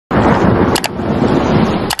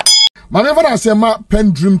Manever I say ma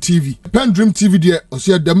PENDREAM TV. PENDREAM TV there, o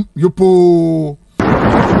see them yopo.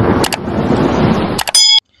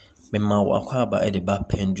 Mema wakwaba e de ba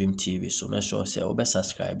PENDREAM TV so make sure say obe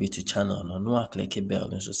subscribe to channel no click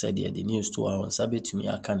bell so say the news to our sabe to me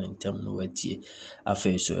aka ntem no watie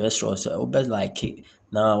afa so sure say obe like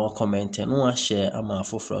na wa comment no share ama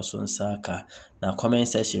afoforo so nsaka na comment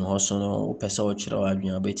section ho so no opese wo kire wa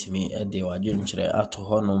adwen abetimi e de wadwen kire ato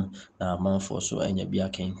honom na manfo so anya bia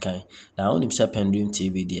kenkan na onim say PENDREAM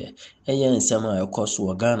TV there eye nsem a ekoso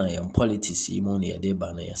wo Ghana yam politics mu ne de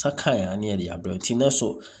ba na saka ya ne de abranti na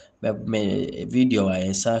so me video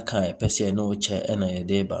I saka pese no che na ye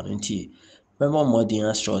de ba nti me mo modern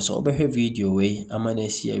astro so obehwe video we amana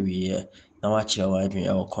si awie na wa kire wa adwen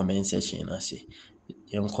e comment section na se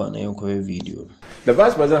yenko video. The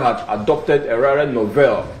Vice President had adopted a rather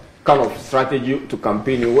novel kind of strategy to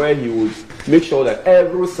campaign where he would make sure that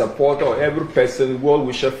every supporter or every person, well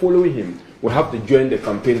wisher following him will have to join the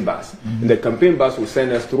campaign bus. And the campaign bus will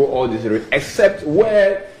send us through all these areas, except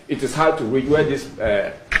where it is hard to reach, where these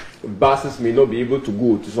buses may not be able to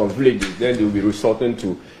go to some villages. Then they will be resorting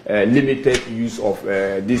to limited use of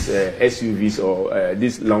these SUVs or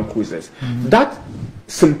these Land Cruisers. That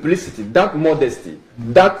simplicity, that modesty,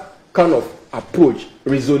 that kind of approach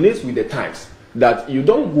resonates with the times. That you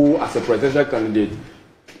don't go as a presidential candidate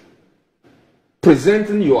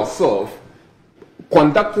presenting yourself,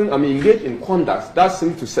 engage in conduct that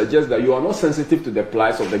seems to suggest that you are not sensitive to the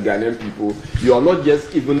plights of the Ghanaian people. You are not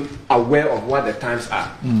just even aware of what the times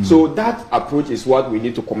are. So that approach is what we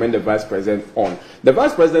need to commend the Vice President on. The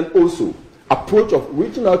Vice President also approach of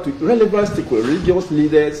reaching out to relevant stakeholders, religious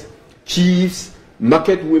leaders, chiefs,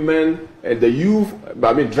 market women, the youth,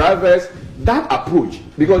 drivers, that approach,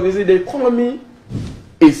 because you see, the economy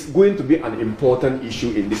is going to be an important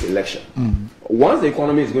issue in this election. Once the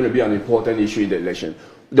economy is going to be an important issue in the election,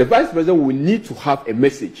 the Vice President will need to have a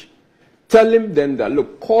message telling them that,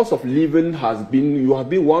 look, cost of living has been, you have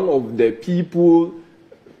been one of the people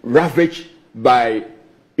ravaged by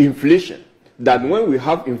inflation, that when we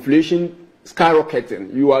have inflation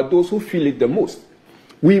skyrocketing, you are those who feel it the most.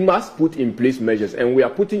 We must put in place measures, and we are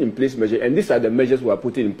putting in place measures, and these are the measures we are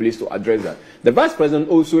putting in place to address that. The Vice President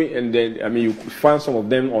also, and then you find some of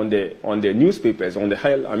them on the newspapers, on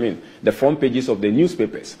the front pages of the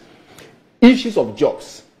newspapers. Issues of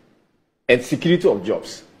jobs and security of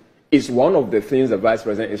jobs is one of the things the Vice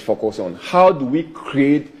President is focused on. How do we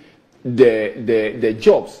create the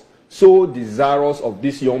jobs so desirous of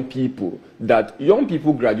these young people, that young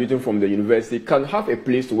people graduating from the university can have a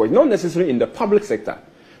place to work, not necessarily in the public sector,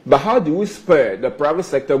 but how do we spur the private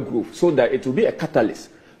sector growth so that it will be a catalyst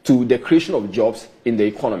to the creation of jobs in the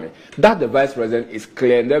economy? That the Vice President is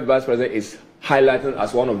clear, and the Vice President is highlighting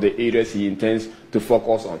as one of the areas he intends to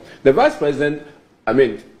focus on. The Vice President,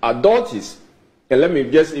 adults, and let me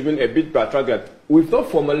just even a bit backtrack that we've not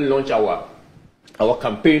formally launched our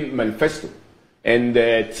campaign manifesto, and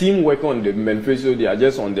the team working on the manifesto, they are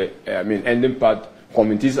just on the ending part.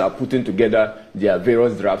 Committees are putting together their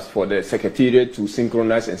various drafts for the Secretariat to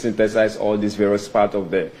synchronize and synthesize all these various parts of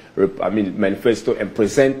the manifesto and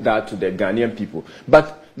present that to the Ghanaian people.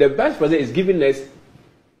 But the Vice President is giving us,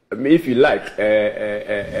 if you like,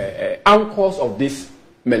 anchors of this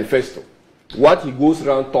manifesto. What he goes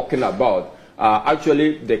around talking about are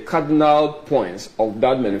actually the cardinal points of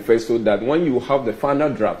that manifesto, that when you have the final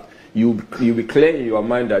draft, you'll be clear in your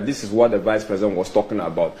mind that this is what the Vice President was talking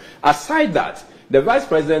about. Aside that, the Vice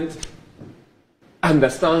President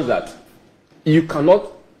understands that you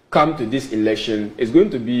cannot come to this election. It's going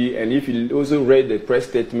to be, and if you also read the press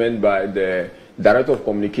statement by the Director of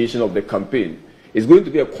Communication of the campaign, it's going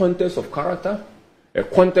to be a contest of character, a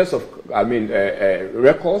contest of,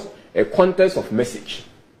 records, a contest of message.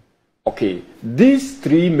 Okay, these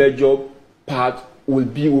three major parts will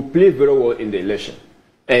play very well in the election.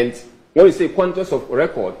 And when you say contest of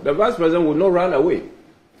record, the Vice President will not run away.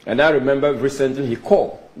 And I remember recently he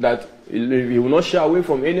called that he will not shy away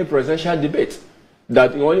from any presidential debate.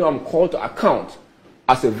 That when I'm called to account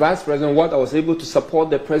as a Vice President, what I was able to support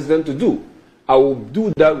the President to do, I will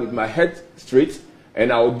do that with my head straight,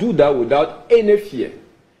 and I will do that without any fear.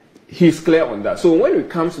 He's clear on that. So when it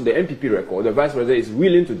comes to the MPP record, the Vice President is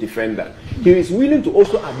willing to defend that. He is willing to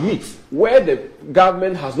also admit where the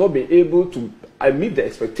government has not been able to meet the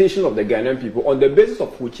expectation of the Ghanaian people, on the basis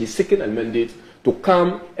of which he's seeking a mandate to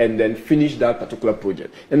come and then finish that particular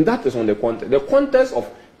project. And that is on the contest. The contest of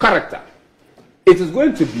character. It is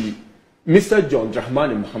going to be Mr. John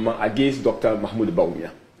Dramani Mahama against Dr. Mahmoud Bawumia.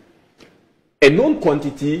 A known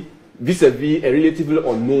quantity vis-a-vis a relatively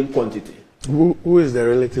unknown quantity. Who is the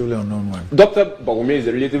relatively unknown one? Dr. Bawumia is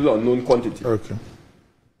a relatively unknown quantity. Okay.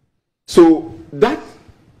 So that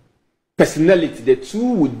personality, the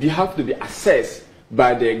two would have to be assessed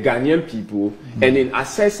by the Ghanaian people, and in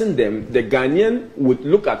assessing them, the Ghanaian would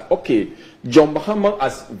look at, okay, John Mahama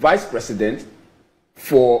as vice president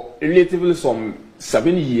for relatively some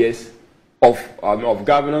 7 years of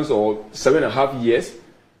governance, or 7.5 years,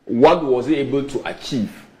 what was he able to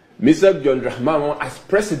achieve? Mr. John Dramani as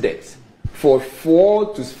president for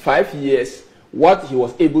 4 to 5 years, what he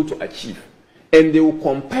was able to achieve. And they will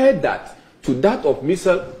compare that to that of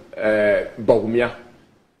Mr. Bawumia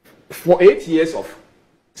for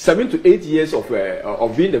 7 to 8 years of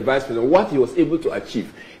being the vice president, what he was able to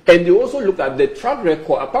achieve. And they also look at the track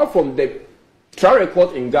record, apart from the track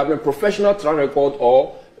record in government, professional track record,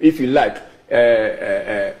 or if you like,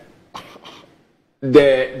 the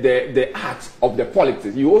art of the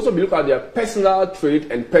politics. You also look at their personal trait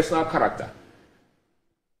and personal character.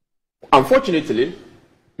 Unfortunately,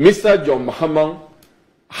 Mr. John Mahama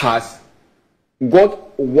has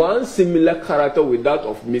got one similar character with that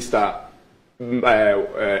of Mr.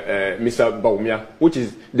 Bawumia, which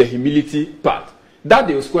is the humility part. That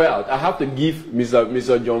they will square out. I have to give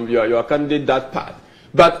Mr. John, your candidate, that part.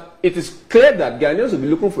 But it is clear that Ghanaians will be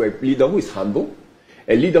looking for a leader who is humble,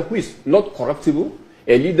 a leader who is not corruptible,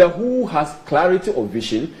 a leader who has clarity of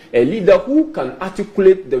vision, a leader who can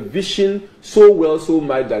articulate the vision so well, so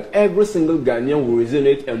much that every single Ghanaian will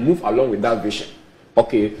resonate and move along with that vision.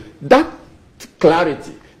 Okay, that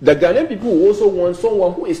clarity. The Ghanaian people will also want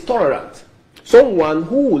someone who is tolerant, someone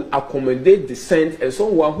who will accommodate dissent, and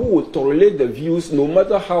someone who will tolerate the views no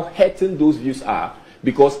matter how hurting those views are.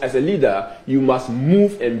 Because as a leader, you must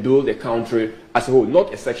move and build the country as a whole,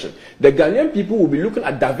 not a section. The Ghanaian people will be looking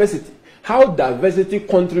at diversity, how diversity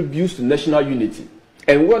contributes to national unity,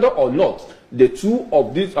 and whether or not the two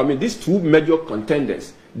of these, these two major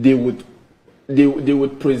contenders, they would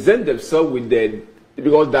present themselves with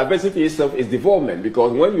because diversity itself is development.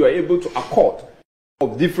 Because when you are able to accord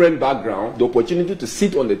of different background the opportunity to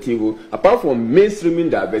sit on the table, apart from mainstreaming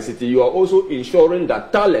diversity, you are also ensuring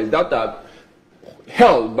that talents that are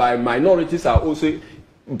held by minorities are also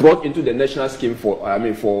brought into the national scheme for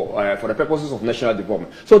the purposes of national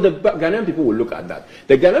development. So the Ghanaian people will look at that.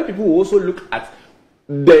 The Ghanaian people will also look at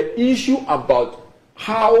the issue about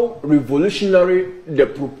how revolutionary the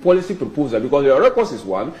policy proposal, because your records is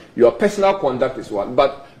one, your personal conduct is one,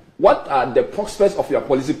 but what are the prospects of your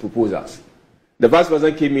policy proposals? The vice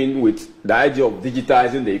president came in with the idea of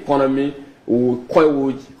digitizing the economy. We would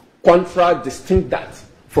contradistinct that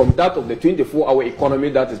from that of the 24-hour economy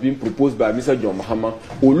that is being proposed by Mr. John Mahama.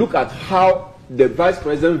 We'll look at how the vice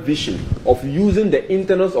president's vision of using the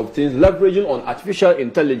Internet of Things, leveraging on artificial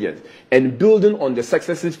intelligence, and building on the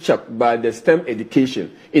successes check by the STEM education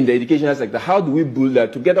in the educational sector. How do we build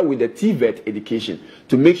that together with the TVET education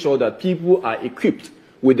to make sure that people are equipped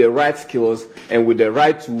with the right skills and with the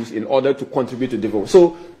right tools in order to contribute to development?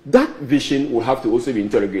 So that vision will have to also be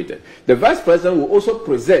interrogated. The vice president will also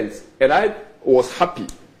present, and I was happy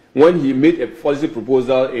when he made a policy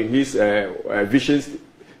proposal in his vision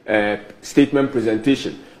statement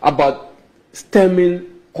presentation about stemming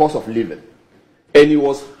cost of living. And he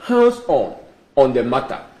was hands-on the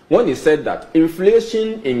matter when he said that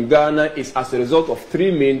inflation in Ghana is as a result of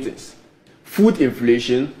three main things: food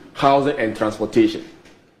inflation, housing, and transportation.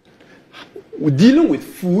 Dealing with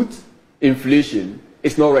food inflation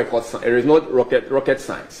is not rocket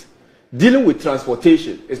science. Dealing with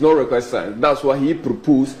transportation is not rocket science. That's why he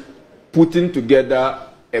proposed putting together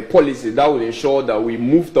a policy that will ensure that we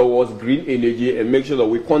move towards green energy and make sure that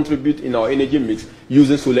we contribute in our energy mix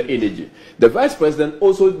using solar energy. The vice president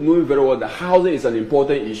also knowing very well that housing is an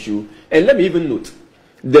important issue. And let me even note,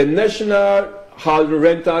 the National Housing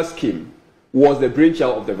Rental Scheme was the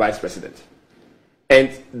brainchild of the vice president. And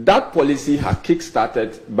that policy had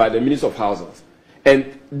kick-started by the Minister of Housing.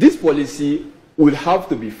 And this policy will have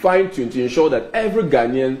to be fine-tuned to ensure that every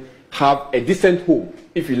Ghanaian have a decent home,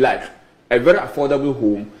 if you like, a very affordable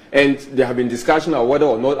home. And there have been discussions on whether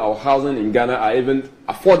or not our housing in Ghana are even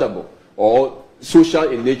affordable or social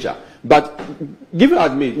in nature. But given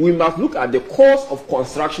as me, we must look at the cost of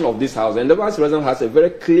construction of this house. And the vice president has a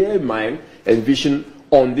very clear mind and vision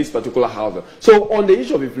on this particular house. So on the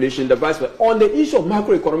issue of inflation, the vice president, on the issue of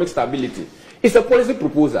macroeconomic stability, it's a policy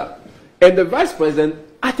proposal. And the vice president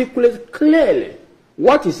articulates clearly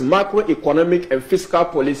what his macroeconomic and fiscal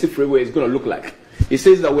policy framework is going to look like. He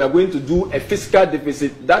says that we are going to do a fiscal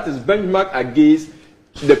deficit that is benchmarked against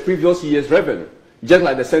the previous year's revenue, just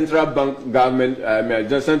like the central bank government,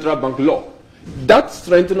 the central bank law. That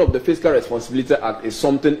strengthening of the Fiscal Responsibility Act is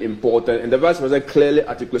something important, and the vice president clearly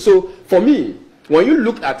articulates. So for me, when you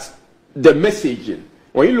look at the messaging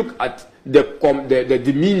when you look at the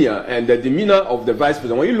demeanor and the demeanor of the vice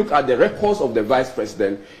president, when you look at the records of the vice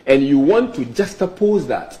president, and you want to juxtapose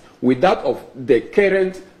that with that of the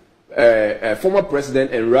current former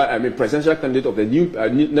president and presidential candidate of the new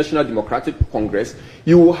National Democratic Congress,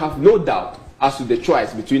 you will have no doubt as to the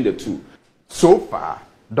choice between the two. So far,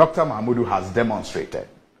 Dr. Mahamudu has demonstrated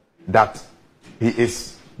that he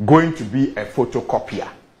is going to be a photocopier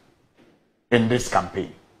in this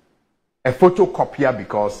campaign. A photocopier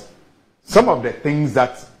because some of the things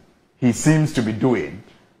that he seems to be doing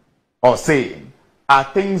or saying are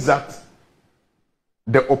things that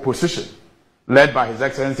the opposition, led by His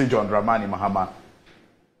Excellency John Dramani Mahama,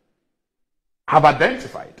 have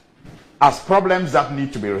identified as problems that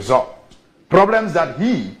need to be resolved. Problems that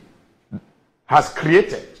he has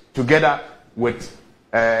created together with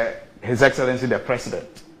His Excellency the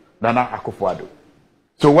President, Nana Akufo-Addo.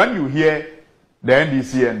 So when you hear the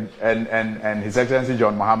NDC and His Excellency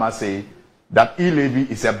John Mahama say that e-levy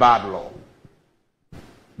is a bad law,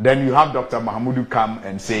 then you have Dr. Mahamudu come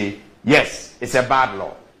and say, yes, it's a bad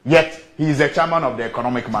law. Yet, he is the chairman of the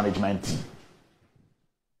economic management team.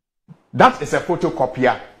 That is a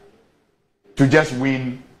photocopier to just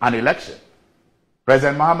win an election.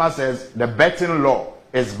 President Mahama says the betting law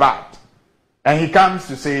is bad. And he comes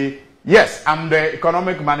to say, yes, I'm the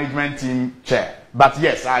economic management team chair. But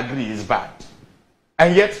yes, I agree, it's bad.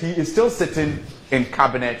 And yet, he is still sitting in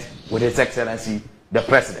cabinet with His Excellency, the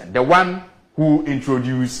President, the one who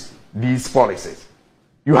introduced these policies.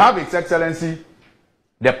 You have His Excellency,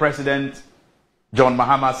 the President, John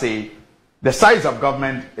Mahama, say, the size of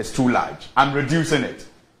government is too large. I'm reducing it.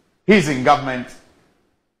 He's in government,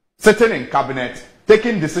 sitting in cabinet,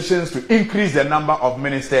 taking decisions to increase the number of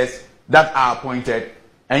ministers that are appointed,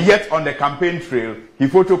 and yet on the campaign trail, he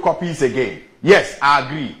photocopies again. Yes, I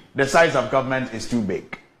agree, the size of government is too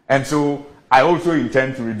big. And so, I also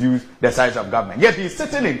intend to reduce the size of government. Yet he's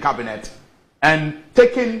sitting in cabinet and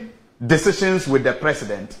taking decisions with the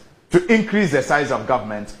president to increase the size of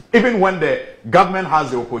government, even when the government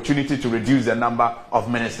has the opportunity to reduce the number of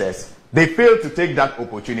ministers. They fail to take that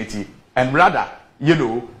opportunity and rather,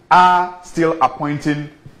 are still appointing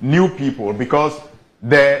new people because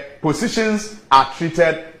the positions are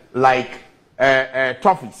treated like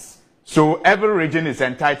toffees. So every region is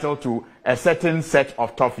entitled to a certain set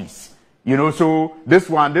of toffees. So this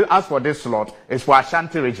one, as for this slot, is for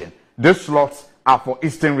Ashanti region. These slots are for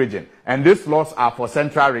Eastern region. And these slots are for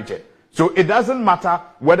Central region. So it doesn't matter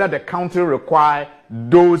whether the country require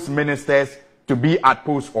those ministers to be at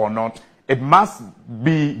post or not. It must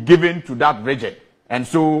be given to that region. And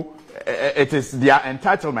so it is their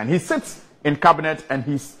entitlement. He sits in cabinet and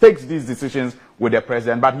he takes these decisions with the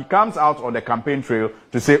president. But he comes out on the campaign trail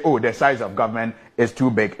to say, oh, the size of government is too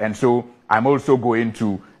big. And so I'm also going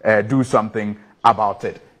to do something about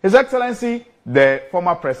it. His Excellency, the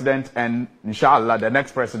former president and inshallah the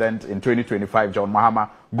next president in 2025, John Mahama,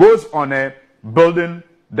 goes on a building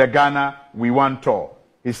the Ghana We Want tour.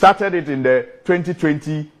 He started it in the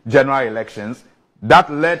 2020 general elections. That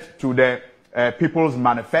led to the People's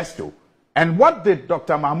Manifesto. And what did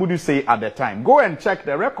Dr. Mahamudu say at the time? Go and check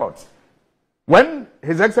the records. When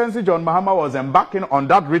His Excellency John Mahama was embarking on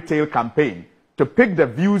that retail campaign to pick the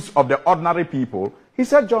views of the ordinary people, he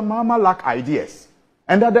said John Mahama lacked ideas.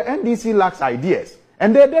 And that the NDC lacks ideas.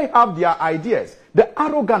 And they have their ideas. The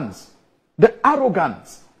arrogance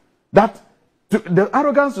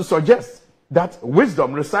to suggest that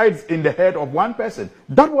wisdom resides in the head of one person.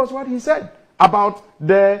 That was what he said about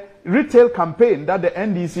the retail campaign that the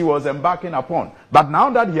NDC was embarking upon. But now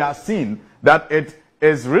that he has seen that it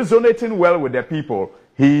is resonating well with the people,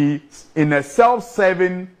 he, in a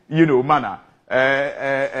self-serving, manner,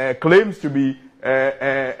 claims to be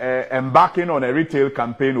embarking on a retail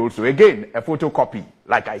campaign also. Again, a photocopy,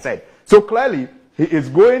 like I said. So clearly, he is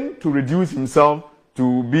going to reduce himself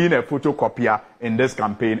to being a photocopier in this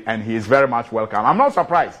campaign, and he is very much welcome. I'm not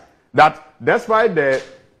surprised that despite the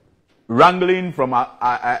wrangling from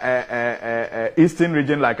Eastern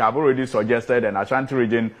region, like I've already suggested, and Ashanti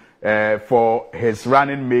region for his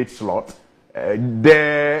running mate slot,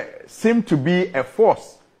 there seemed to be a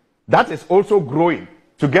force that is also growing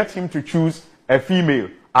to get him to choose a female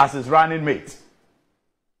as his running mate.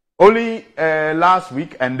 Only last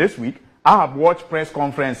week and this week, I have watched press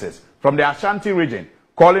conferences from the Ashanti region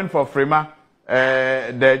calling for Frema,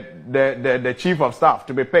 the chief of staff,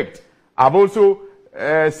 to be picked. I've also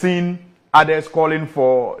seen others calling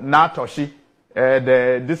for Natoshi,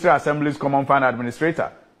 the District Assembly's Common Fund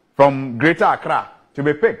Administrator, from Greater Accra, to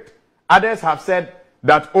be picked. Others have said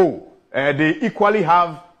that, they equally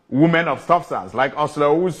have women of substance like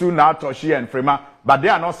Oslo Owusu, Natoshi, and Frema, but they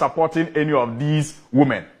are not supporting any of these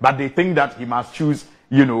women. But they think that he must choose,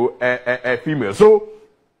 you know, a female. So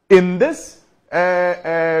in this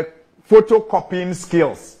photocopying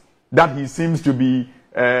skills that he seems to be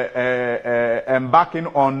embarking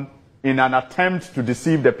on in an attempt to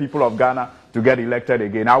deceive the people of Ghana to get elected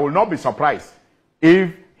again, I will not be surprised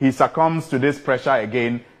if he succumbs to this pressure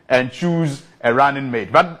again and choose a running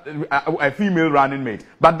mate, but a female running mate.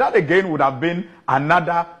 But that again would have been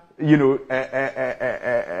another, you know,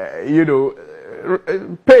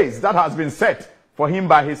 pace that has been set for him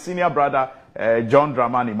by his senior brother, John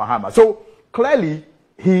Dramani Mahama. So clearly,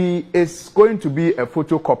 he is going to be a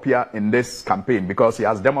photocopier in this campaign because he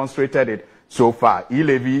has demonstrated it so far.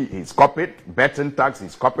 E-levy, he's copied. Betting tax,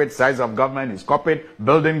 he's copied. Size of government, he's copied.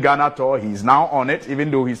 Building Ghana tour, he's now on it,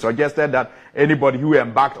 even though he suggested that anybody who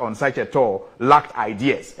embarked on such a tour lacked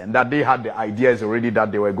ideas and that they had the ideas already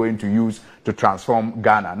that they were going to use to transform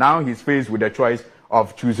Ghana. Now he's faced with the choice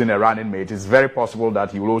of choosing a running mate. It's very possible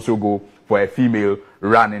that he will also go for a female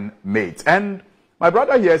running mate. And my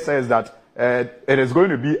brother here says that it is going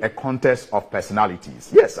to be a contest of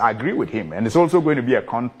personalities. Yes, I agree with him. And it's also going to be a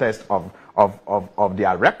contest of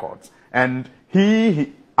their records. And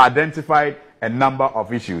he identified a number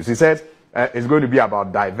of issues. He said it's going to be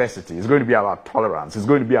about diversity. It's going to be about tolerance. It's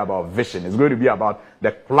going to be about vision. It's going to be about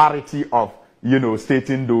the clarity of, you know,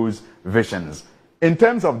 stating those visions. In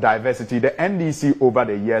terms of diversity, the NDC over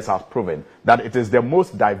the years has proven that it is the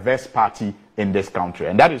most diverse party in this country.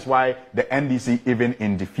 And that is why the NDC, even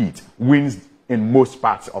in defeat, wins in most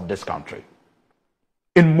parts of this country.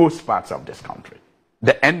 In most parts of this country.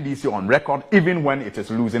 The NDC on record, even when it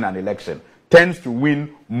is losing an election, tends to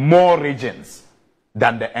win more regions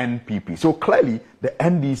than the NPP. So clearly, the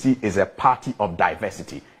NDC is a party of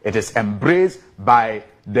diversity. It is embraced by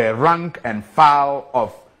the rank and file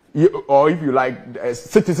of, or if you like,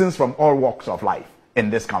 citizens from all walks of life in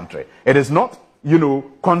this country. It is not, you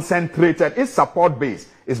know, concentrated. Its support base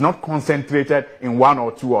is not concentrated in 1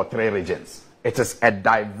 or 2 or 3 regions. It is a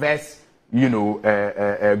diverse, you know,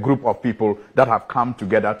 a group of people that have come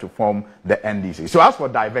together to form the NDC. So as for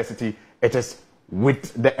diversity, it is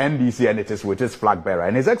with the NDC and it is with its flag bearer.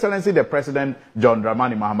 And His Excellency the President, John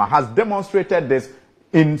Dramani Mahama, has demonstrated this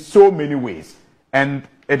in so many ways. And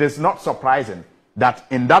it is not surprising that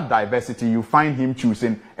in that diversity, you find him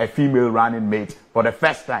choosing a female running mate for the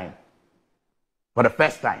first time. For the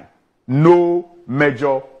first time. No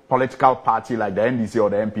major political party like the NDC or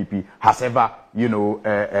the MPP has ever, you know,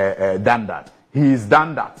 done that. He's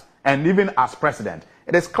done that. And even as president,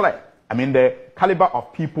 it is clear. I mean, the caliber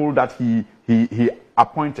of people that he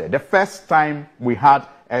appointed. The first time we had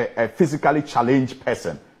a physically challenged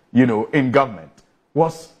person, you know, in government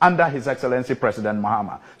was under His Excellency President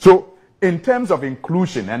Mahama. So, in terms of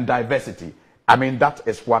inclusion and diversity, I mean, that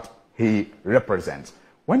is what he represents.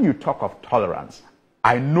 When you talk of tolerance,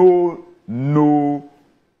 I know no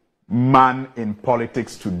man in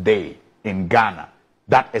politics today in Ghana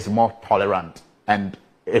that is more tolerant, and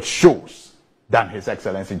it shows, than His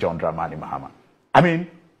Excellency John Dramani Mahama. I mean,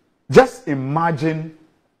 just imagine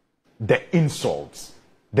the insults,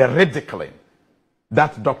 the ridiculing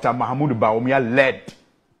that Dr. Mahamudu Bawumia led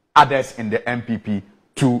others in the MPP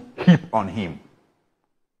to heap on him.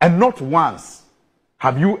 And not once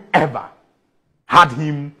have you ever had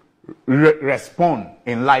him respond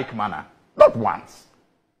in like manner. Not once.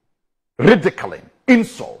 Ridiculing,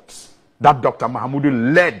 insults that Dr.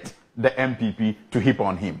 Mahamudu led the MPP to heap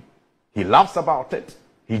on him. He laughs about it,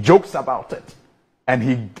 he jokes about it, and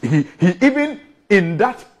he even in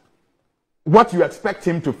that, what you expect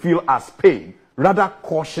him to feel as pain, rather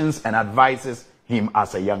cautions and advises him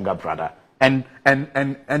as a younger brother. And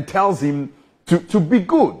tells him to be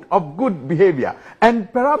good, of good behavior.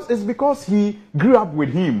 And perhaps it's because he grew up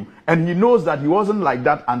with him and he knows that he wasn't like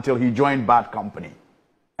that until he joined bad company.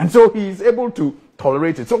 And so he's able to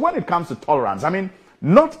tolerate it. So when it comes to tolerance, I mean,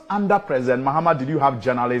 not under President Mahama did you have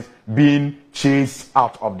journalists being chased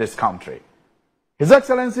out of this country. His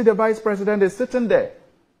Excellency the Vice President is sitting there.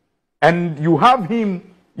 And you have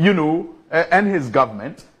him, you know, and his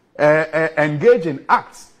government engage in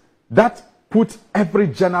acts that put every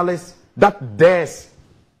journalist that dares,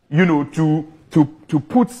 you know, to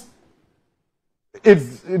put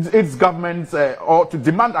its government or to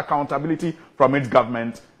demand accountability from its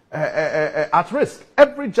government at risk.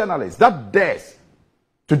 Every journalist that dares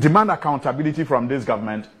to demand accountability from this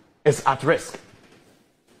government is at risk.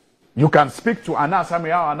 You can speak to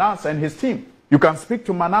Anas and his team. You can speak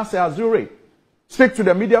to Manasseh Azure. Speak to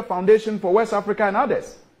the Media Foundation for West Africa and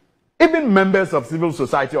others. Even members of civil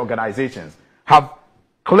society organizations have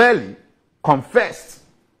clearly confessed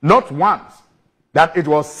not once, that it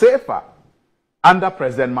was safer under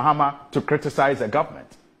President Mahama to criticize the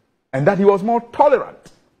government, and that he was more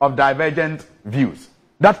tolerant of divergent views.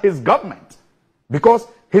 That his government, because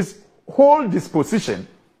his whole disposition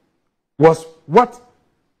was what,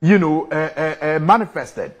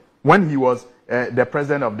 manifested when he was the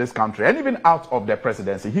president of this country, and even out of the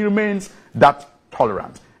presidency, he remains that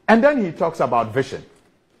tolerant. And then he talks about vision.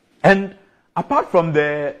 And apart from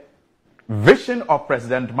the vision of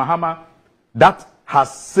President Mahama that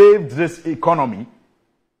has saved this economy,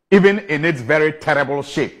 even in its very terrible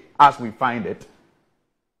shape as we find it,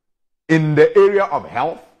 in the area of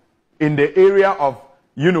health, in the area of,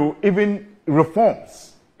 even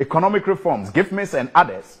reforms, economic reforms, GIFMIS and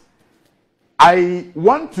others, I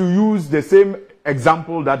want to use the same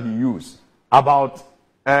example that he used about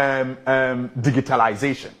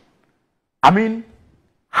digitalization. I mean,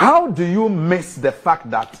 how do you miss the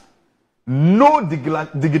fact that no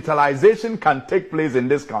digitalization can take place in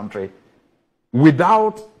this country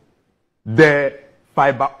without the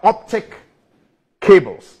fiber optic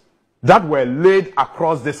cables that were laid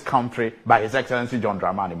across this country by His Excellency John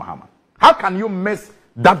Dramani Mahama? How can you miss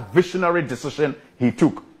that visionary decision he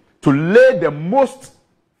took to lay the most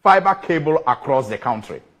fiber cable across the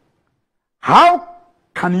country? How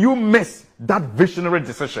can you miss that visionary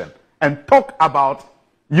decision and talk about,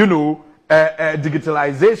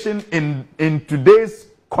 digitalization in today's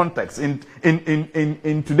context,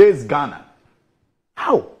 in today's Ghana?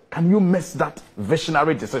 How can you miss that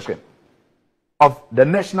visionary decision of the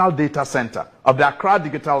National Data Center, of the Accra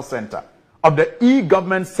Digital Center, of the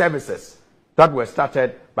e-government services that were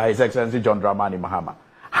started by His Excellency John Dramani Mahama?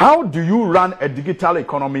 How do you run a digital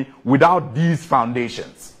economy without these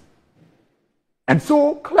foundations? And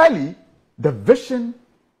so clearly, the vision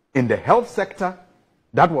in the health sector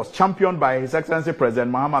that was championed by His Excellency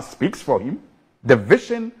President Mahama speaks for him. The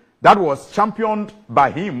vision that was championed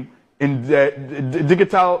by him in the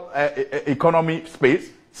digital economy space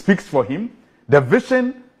speaks for him. The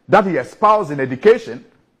vision that he espoused in education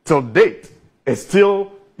till date is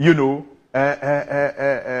still,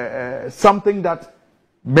 something that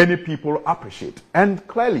many people appreciate. And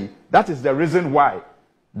clearly, that is the reason why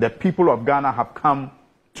the people of Ghana have come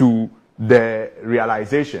to the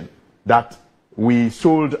realization that we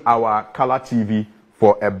sold our color TV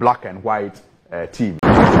for a black and white TV.